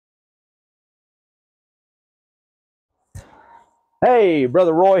Hey,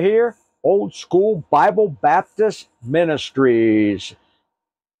 Brother Roy here, Old School Bible Baptist Ministries.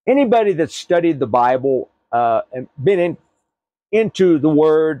 Anybody that's studied the Bible and been into the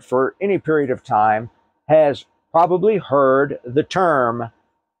Word for any period of time has probably heard the term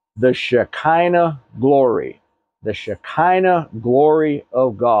the Shekinah Glory, the Shekinah Glory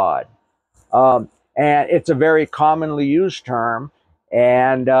of God. And it's a very commonly used term,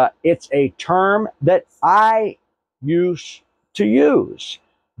 and it's a term that I used to use,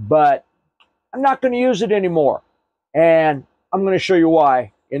 but I'm not going to use it anymore. And I'm going to show you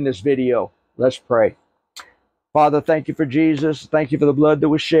why in this video. Let's pray. Father, thank you for Jesus. Thank you for the blood that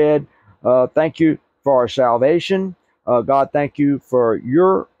was shed. Thank you for our salvation. God, thank you for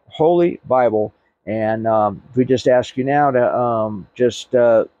your holy Bible. And we just ask you now to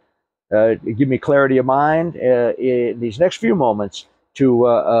give me clarity of mind in these next few moments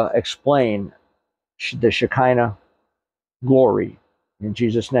to explain the Shekinah glory. In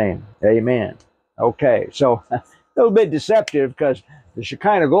Jesus' name, amen. Okay, so a little bit deceptive because the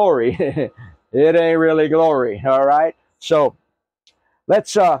Shekinah glory, it ain't really glory, all right? So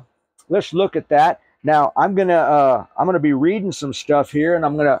let's look at that. Now I'm gonna be reading some stuff here, and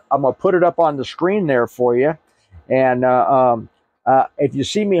I'm gonna put it up on the screen there for you. And if you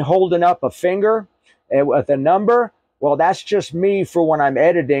see me holding up a finger with a number, well, that's just me for when I'm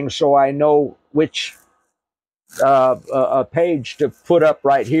editing, so I know which a page to put up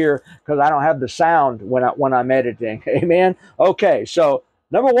right here, because I don't have the sound when I'm editing. Amen. Okay, so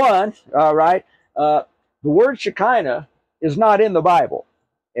number one, all right, the word Shekinah is not in the Bible,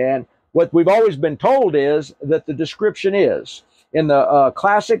 and what we've always been told is that the description is in the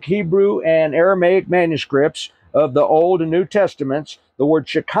classic Hebrew and Aramaic manuscripts of the Old and New Testaments. The word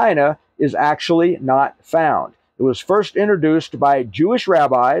Shekinah is actually not found. It was first introduced by Jewish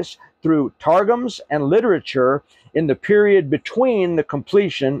rabbis through targums and literature in the period between the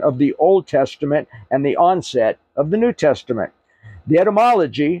completion of the Old Testament and the onset of the New Testament. The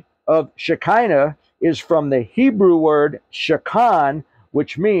etymology of Shekinah is from the Hebrew word shekan,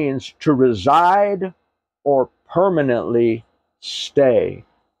 which means to reside or permanently stay.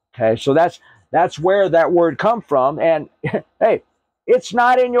 Okay, so that's where that word come from. And hey, it's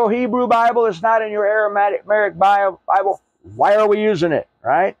not in your Hebrew Bible, it's not in your Aramaic Bible. Why are we using it,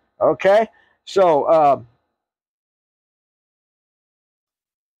 right? Okay, so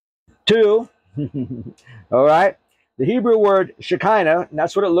two, all right, the Hebrew word Shekinah, and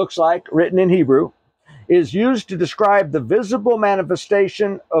that's what it looks like written in Hebrew, is used to describe the visible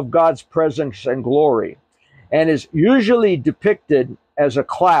manifestation of God's presence and glory, and is usually depicted as a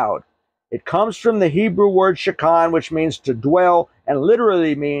cloud. It comes from the Hebrew word shekan, which means to dwell, and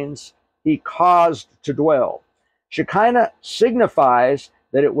literally means he caused to dwell. Shekinah signifies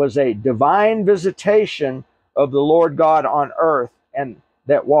that it was a divine visitation of the Lord God on earth, and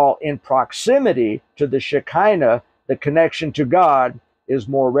that while in proximity to the Shekinah, the connection to God is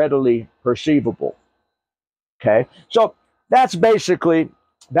more readily perceivable. Okay, so that's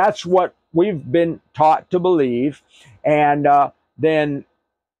what we've been taught to believe. And then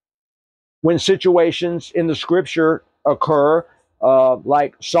when situations in the scripture occur,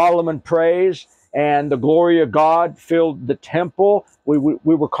 like Solomon prays and the glory of God filled the temple, we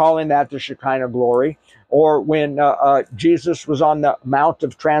were calling that the Shekinah glory. Or when Jesus was on the Mount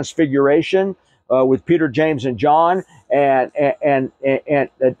of Transfiguration with Peter, James, and John, and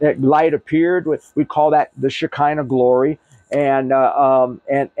light appeared, we call that the Shekinah glory. And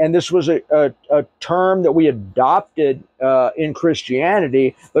this was a term that we adopted in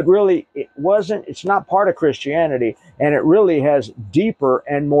Christianity, but really it's not part of Christianity, and it really has deeper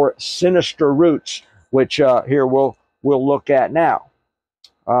and more sinister roots, which here we'll look at now.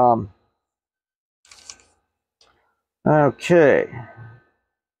 Okay.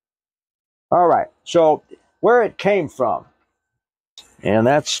 All right. So where it came from, and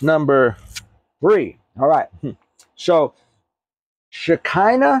that's number 3. All right. So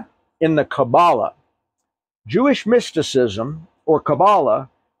Shekinah in the Kabbalah. Jewish mysticism, or Kabbalah,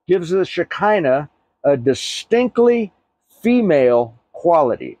 gives the Shekinah a distinctly female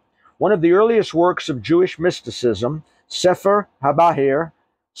quality. One of the earliest works of Jewish mysticism, Sefer HaBahir,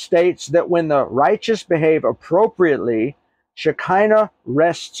 states that when the righteous behave appropriately, Shekinah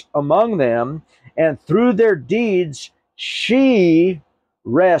rests among them, and through their deeds, she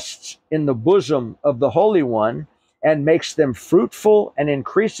rests in the bosom of the Holy One and makes them fruitful and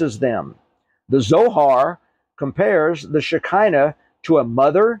increases them. The Zohar compares the Shekinah to a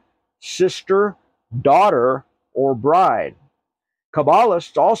mother, sister, daughter, or bride.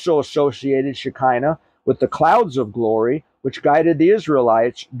 Kabbalists also associated Shekinah with the clouds of glory, which guided the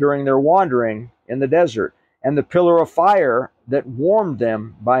Israelites during their wandering in the desert, and the pillar of fire that warmed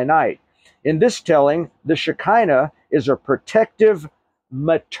them by night. In this telling, the Shekinah is a protective,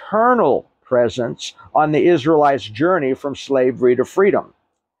 maternal presence on the Israelites' journey from slavery to freedom.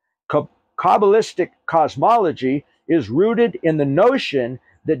 Kabbalistic cosmology is rooted in the notion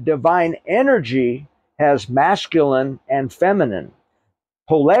that divine energy has masculine and feminine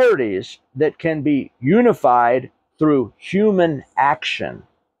polarities that can be unified through human action.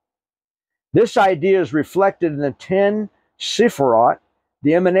 This idea is reflected in the 10 Sephiroth,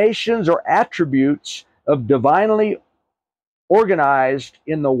 the emanations or attributes of divinely organized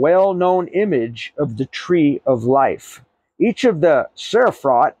in the well-known image of the tree of life. Each of the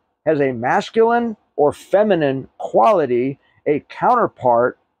Sephiroth has a masculine or feminine quality, a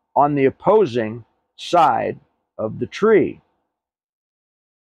counterpart on the opposing side of the tree.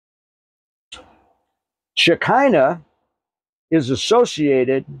 Shekinah is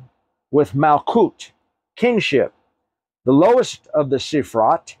associated with Malkut, kingship, the lowest of the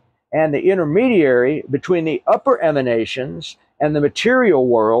Sephiroth, and the intermediary between the upper emanations and the material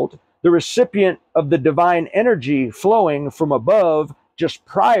world, the recipient of the divine energy flowing from above just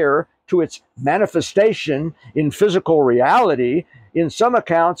prior to its manifestation in physical reality. In some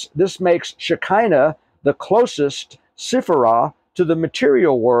accounts, this makes Shekinah the closest Sephiroth to the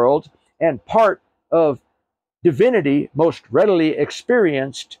material world and part of divinity most readily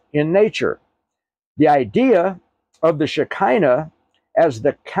experienced in nature. The idea of the Shekinah as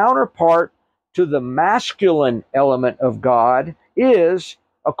the counterpart to the masculine element of God is,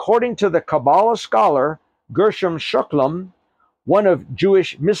 according to the Kabbalah scholar Gershom Shuklam, one of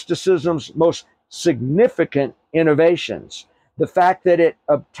Jewish mysticism's most significant innovations. The fact that it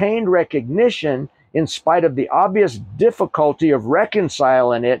obtained recognition in spite of the obvious difficulty of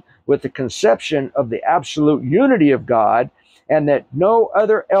reconciling it with the conception of the absolute unity of God, and that no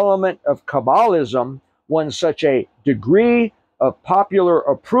other element of Kabbalism won such a degree of popular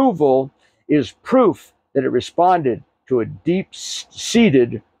approval, is proof that it responded to a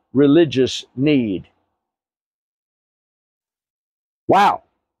deep-seated religious need. Wow.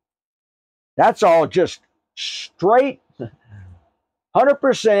 That's all just straight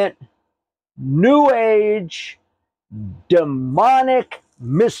 100% New Age demonic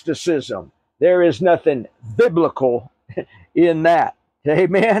mysticism. There is nothing biblical in that.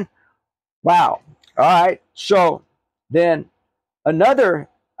 Amen? Wow. All right. So then another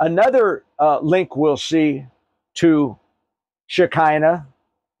link we'll see to Shekinah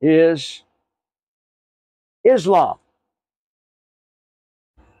is Islam.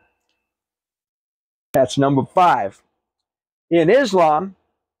 That's number 5. In Islam,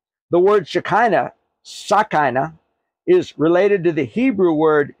 the word Shekinah, is related to the Hebrew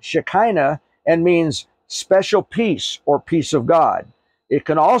word Shekinah and means special peace or peace of God. It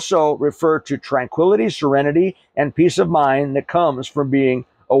can also refer to tranquility, serenity, and peace of mind that comes from being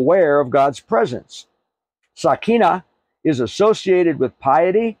aware of God's presence. Shekinah is associated with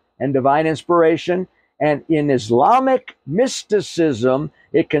piety and divine inspiration, and in Islamic mysticism,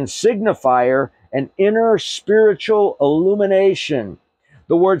 it can signify an inner spiritual illumination.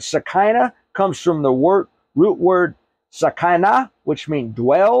 The word Shekinah comes from the root word Shekinah, which means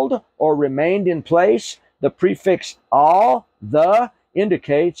dwelled or remained in place. The prefix al, the,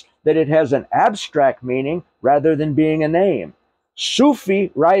 indicates that it has an abstract meaning rather than being a name.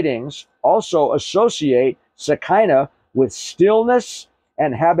 Sufi writings also associate Shekinah with stillness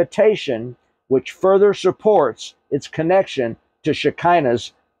and habitation, which further supports its connection to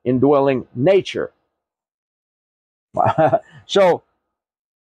Shekinah's indwelling nature. So,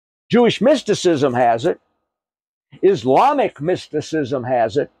 Jewish mysticism has it, Islamic mysticism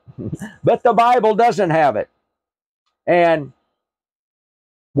has it, but the Bible doesn't have it. And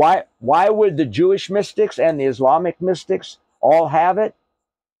why would the Jewish mystics and the Islamic mystics all have it?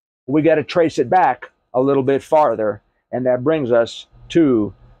 We got to trace it back a little bit farther, and that brings us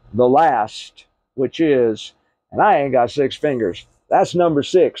to the last, which is, and I ain't got 6 fingers, that's number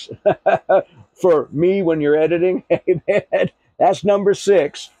 6. For me, when you're editing, amen, that's number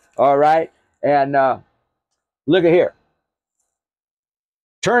 6, all right? And look at here.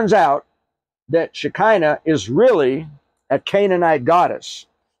 Turns out that Shekinah is really a Canaanite goddess.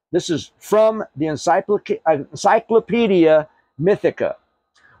 This is from the Encyclopedia Mythica.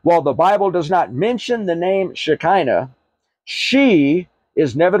 While the Bible does not mention the name Shekinah, she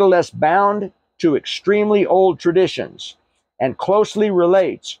is nevertheless bound to extremely old traditions and closely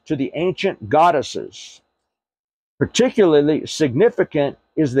relates to the ancient goddesses. Particularly significant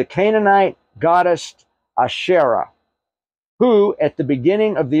is the Canaanite goddess Asherah, who at the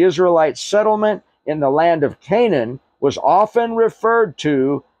beginning of the Israelite settlement in the land of Canaan was often referred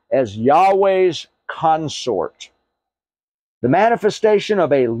to as Yahweh's consort. The manifestation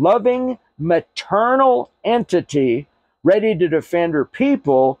of a loving, maternal entity ready to defend her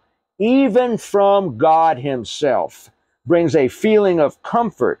people, even from God himself, brings a feeling of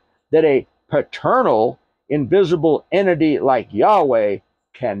comfort that a paternal, invisible entity like Yahweh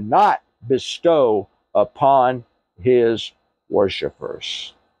cannot bestow upon his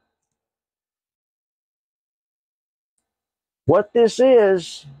worshipers. What this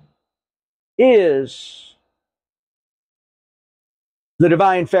is the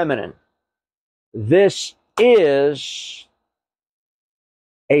divine feminine. This is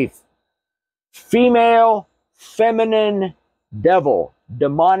a female, feminine devil,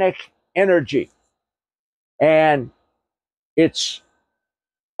 demonic energy. And its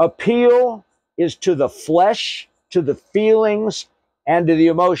appeal is to the flesh, to the feelings, and to the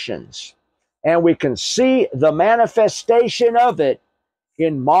emotions. And we can see the manifestation of it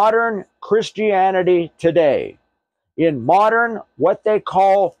in modern Christianity today. In modern, what they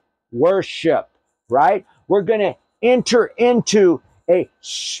call worship, right? We're going to enter into a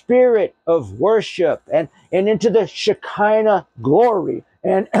spirit of worship and into the Shekinah glory.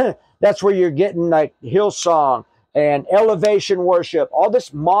 And that's where you're getting like Hillsong and elevation worship, all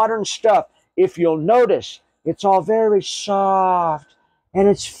this modern stuff. If you'll notice, it's all very soft and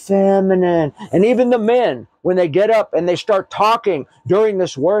it's feminine. And even the men, when they get up and they start talking during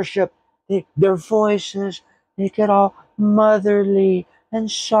this worship, their voices, they get all motherly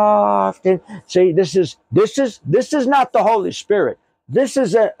and soft. And see, this is not the Holy Spirit. This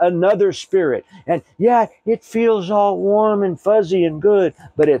is another spirit. And yeah, it feels all warm and fuzzy and good,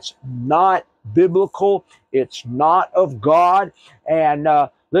 but it's not biblical. It's not of God. And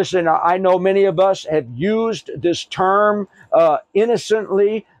listen, I know many of us have used this term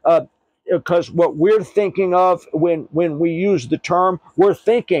innocently, because what we're thinking of when we use the term, we're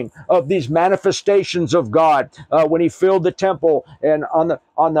thinking of these manifestations of God when he filled the temple and on the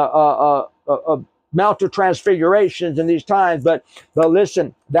Mount of Transfigurations in these times. But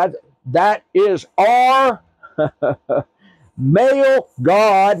listen, that is our male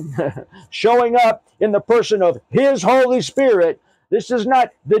God showing up in the person of his Holy Spirit. This is not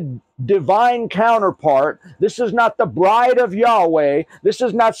the divine counterpart. This is not the bride of Yahweh. This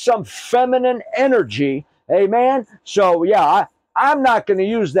is not some feminine energy. Amen? So, yeah, I'm not going to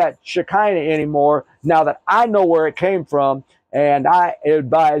use that Shekinah anymore now that I know where it came from, and I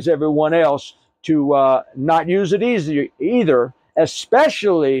advise everyone else to not use it either,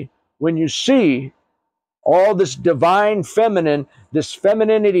 especially when you see all this divine feminine, this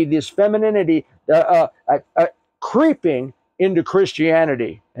femininity creeping into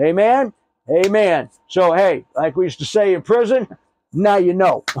Christianity. Amen? Amen. So, hey, like we used to say in prison, now you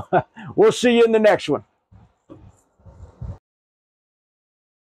know. We'll see you in the next one.